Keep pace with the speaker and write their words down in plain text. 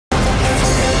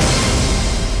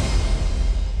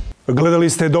Gledali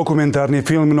ste dokumentarni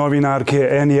film novinarke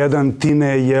N1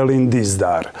 Tine Jelin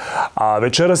Dizdar. A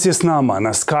večeras je s nama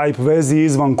na Skype vezi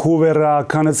iz Vancouvera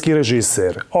kanadski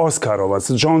režiser, Oskarovac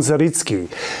John Zaritsky,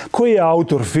 koji je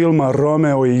autor filma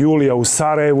Romeo i Julija u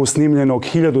Sarajevu snimljenog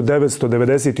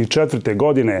 1994.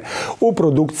 godine u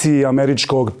produkciji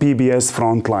američkog PBS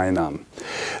Frontline-a.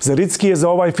 Zaritsky je za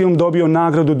ovaj film dobio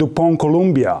nagradu DuPont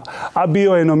Columbia, a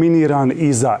bio je nominiran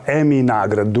i za Emmy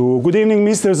nagradu. Good evening,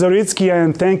 Mr. Zaritsky,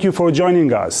 and thank you for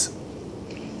joining us.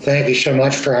 Thank you so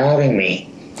much for having me.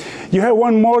 You have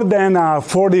won more than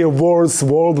 40 awards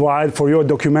worldwide for your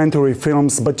documentary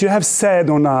films, but you have said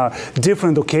on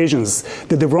different occasions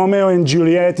that the Romeo and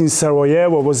Juliet in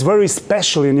Sarajevo was very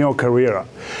special in your career.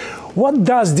 What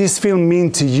does this film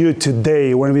mean to you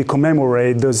today when we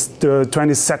commemorate the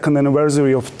 22nd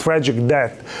anniversary of tragic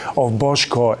death of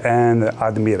Boška and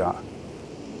Admira?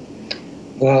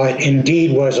 Well, it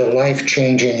indeed was a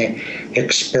life-changing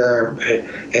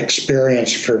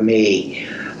experience for me.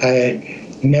 I had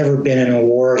never been in a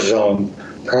war zone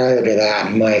prior to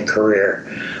that in my career.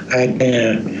 I had been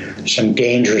in some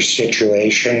dangerous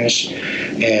situations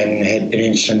and had been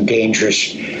in some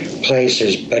dangerous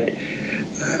places, but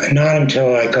not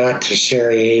until I got to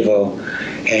Sarajevo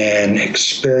and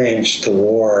experienced the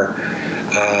war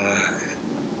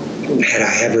had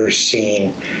I ever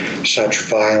seen such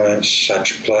violence,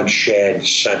 such bloodshed,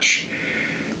 such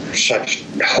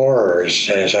horrors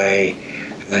as I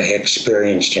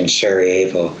experienced in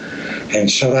Sarajevo. And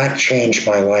so that changed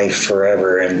my life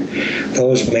forever, and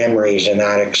those memories and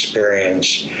that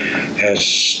experience has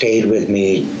stayed with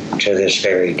me to this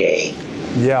very day.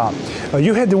 Yeah.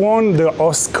 You had won the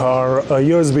Oscar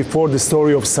years before the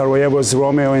story of Sarajevo's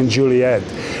Romeo and Juliet.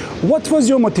 What was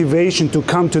your motivation to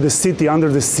come to the city under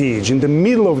the siege, in the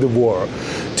middle of the war,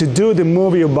 to do the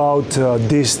movie about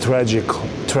this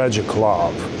tragic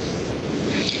love?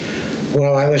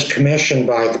 Well, I was commissioned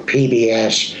by the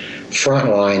PBS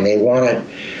Frontline. They wanted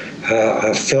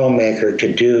a filmmaker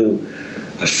to do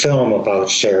a film about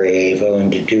Sarajevo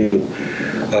and to do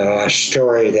a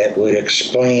story that would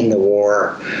explain the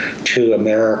war to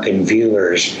American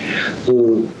viewers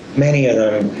who, many of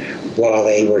them, while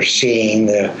they were seeing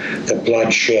the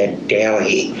bloodshed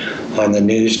daily on the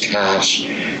newscasts,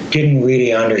 didn't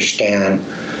really understand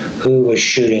who was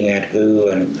shooting at who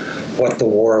and what the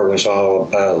war was all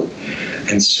about.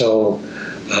 And so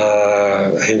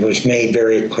it was made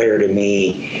very clear to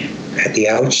me at the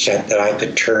outset that I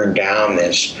could turn down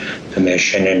this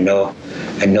commission and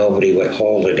nobody would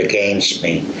hold it against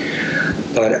me.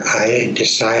 But I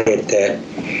decided that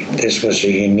this was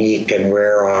a unique and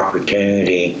rare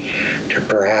opportunity to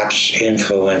perhaps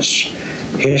influence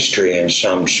history in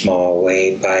some small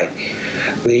way by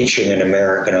reaching an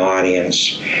American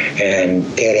audience and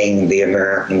getting the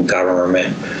American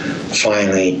government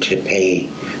finally to pay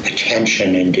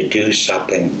attention and to do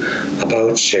something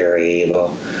about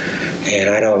Sarajevo. And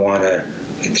I don't want to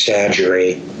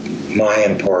exaggerate my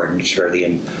importance or the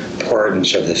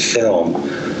importance of the film,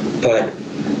 but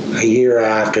a year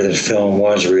after the film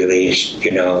was released,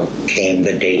 came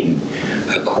the Dayton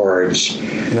Accords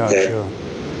that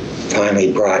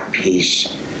finally brought peace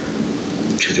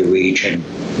to the region.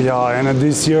 Yeah, and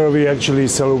this year we actually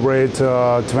celebrate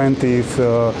 20th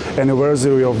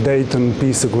anniversary of Dayton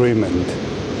Peace Agreement.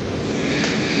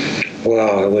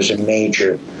 Well, it was a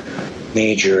major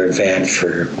event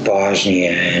for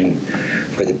Bosnia and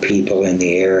for the people in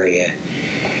the area,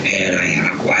 and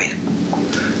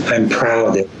I'm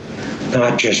proud that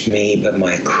not just me, but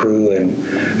my crew and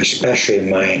especially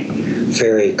my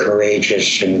very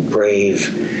courageous and brave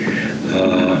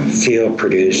field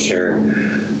producer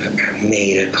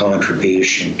made a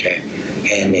contribution to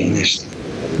ending this.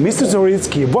 Mr.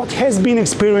 Zaritsky, what has been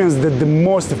experience that the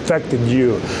most affected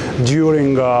you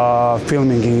during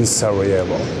filming in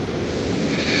Sarajevo?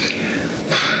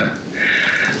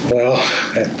 Well,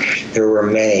 there were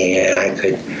many, and I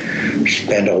could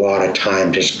spend a lot of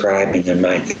time describing them.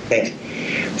 I think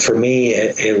for me,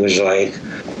 it was like,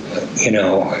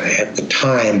 at the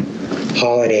time,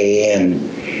 Holiday Inn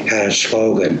had a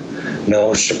slogan,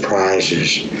 "No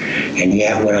surprises." And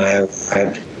yet when I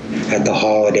arrived at the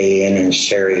Holiday Inn in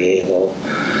Sarajevo,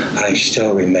 I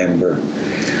still remember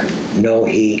no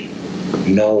heat,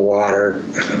 no water,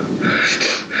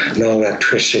 no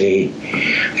electricity.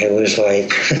 It was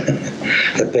like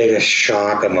the biggest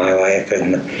shock of my life,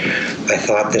 and I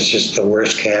thought this is the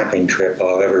worst camping trip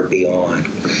I'll ever be on.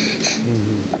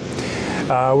 Mm-hmm.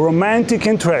 Romantic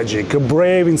and tragic, a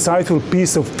brave, insightful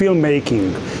piece of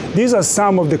filmmaking. These are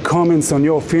some of the comments on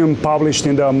your film published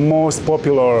in the most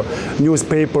popular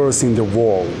newspapers in the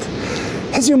world.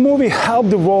 Has your movie helped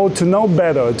the world to know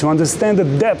better, to understand the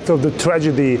depth of the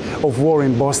tragedy of war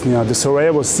in Bosnia, the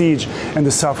Sarajevo siege, and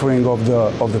the suffering of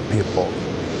the people?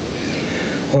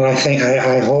 Well,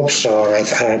 I hope so, and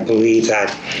I believe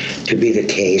that to be the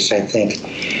case. I think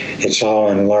it's all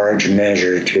in large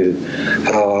measure to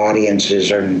how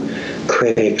audiences and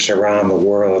critics around the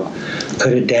world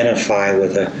could identify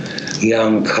with a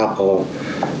young couple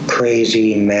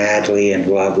crazy, madly in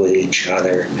love with each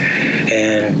other,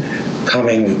 and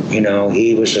coming,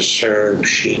 he was a Serb,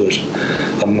 she was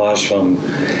a Muslim,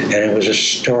 and it was a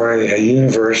story, a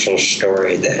universal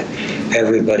story that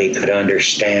everybody could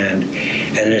understand.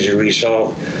 And as a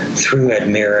result, through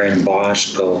Admira and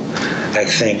Bosco, I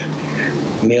think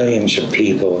millions of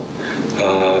people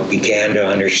began to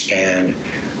understand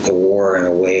the war in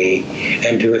a way,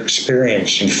 and to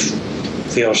experience and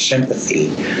feel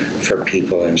sympathy for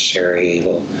people in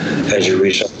Sarajevo as a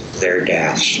result of their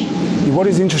deaths. What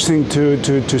is interesting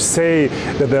to say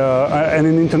that an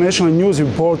international news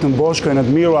report on Boška and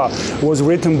Admira was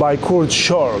written by Kurt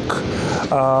Schork,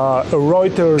 a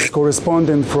Reuters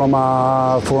correspondent from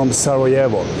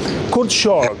Sarajevo. Kurt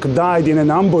Schork died in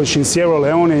an ambush in Sierra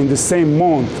Leone in the same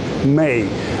month, May,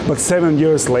 but 7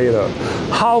 years later.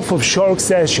 Half of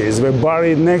Schork's ashes were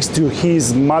buried next to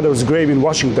his mother's grave in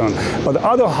Washington, but the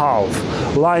other half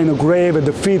lie in a grave at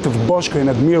the feet of Boška and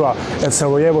Admira at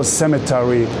Sarajevo's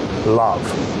cemetery, Love.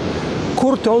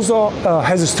 Kurt also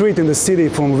has a street in the city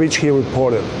from which he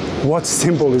reported. What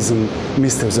symbolism,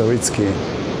 Mr. Zaritsky?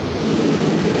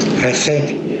 I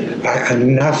think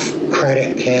enough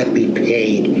credit can't be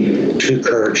paid to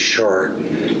Kurt Schork.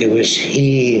 It was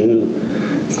he who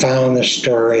found the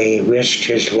story, risked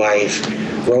his life,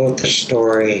 wrote the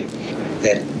story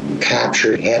that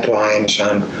captured headlines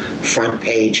on front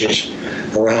pages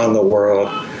around the world,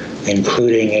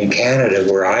 including in Canada,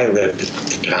 where I lived at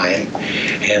the time.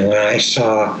 And when I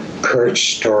saw Kurt's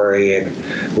story and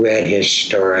read his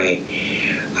story,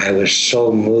 I was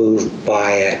so moved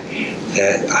by it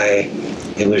that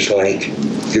it was like,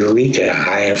 eureka,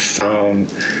 I have found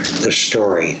the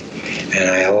story. And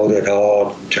I owed it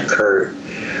all to Kurt,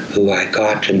 who I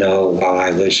got to know while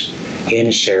I was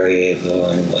in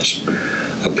Sarajevo, and was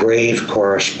a brave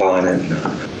correspondent,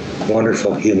 a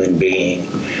wonderful human being,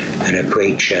 and a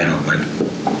great gentleman.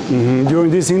 Mm-hmm. During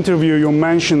this interview, you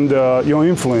mentioned your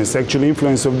influence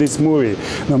of this movie,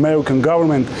 the American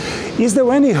government. Is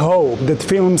there any hope that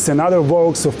films and other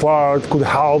works of art could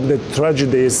help that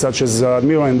tragedies such as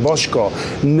Admira and Boško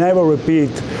never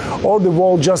repeat, or the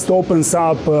world just opens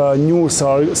up new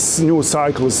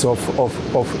cycles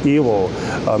of evil,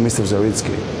 Mr.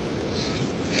 Zaritsky?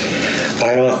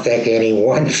 I don't think any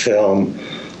one film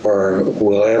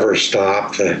will ever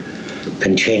stop the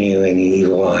continuing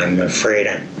evil. I'm afraid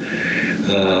I'm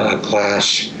a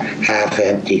glass half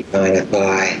empty kind of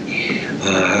guy.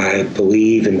 I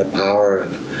believe in the power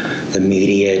of the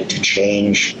media to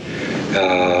change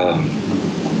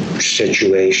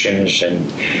situations and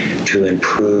to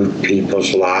improve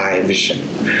people's lives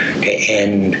and to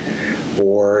end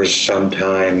wars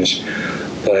sometimes,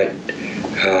 but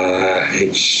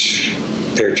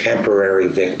they're temporary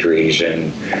victories,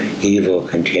 and evil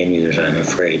continues, I'm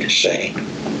afraid to say.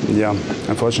 Yeah,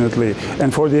 unfortunately.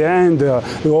 And for the end,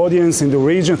 the audience in the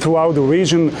region, throughout the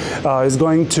region, is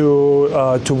going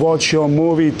to watch your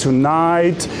movie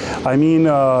tonight. I mean,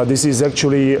 this is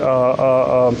actually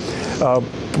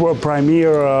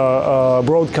premiere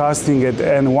broadcasting at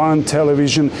N1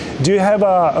 television. Do you have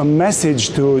a message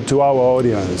to our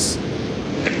audience?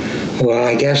 Well,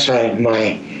 I guess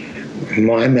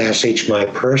my message, my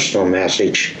personal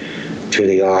message to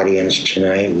the audience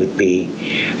tonight would be,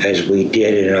 as we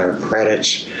did in our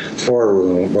credits for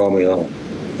Romeo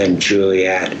and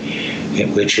Juliet,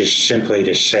 which is simply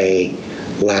to say,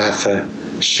 Laugha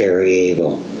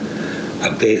Sarajevo,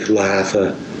 a big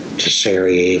Laugha to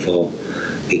Sarajevo,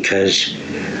 because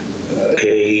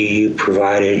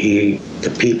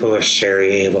the people of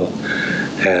Sarajevo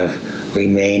have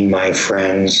remained my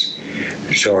friends.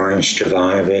 Zoran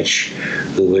Stevanovic,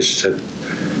 who was the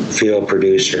field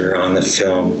producer on the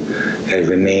film, had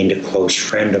remained a close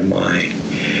friend of mine,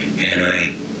 and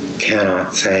I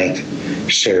cannot thank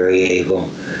Sarajevo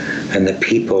and the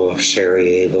people of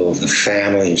Sarajevo, the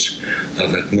families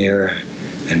of Admira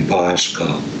and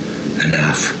Boško,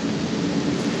 enough.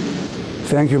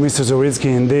 Thank you, Mr.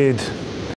 Zaritsky, indeed.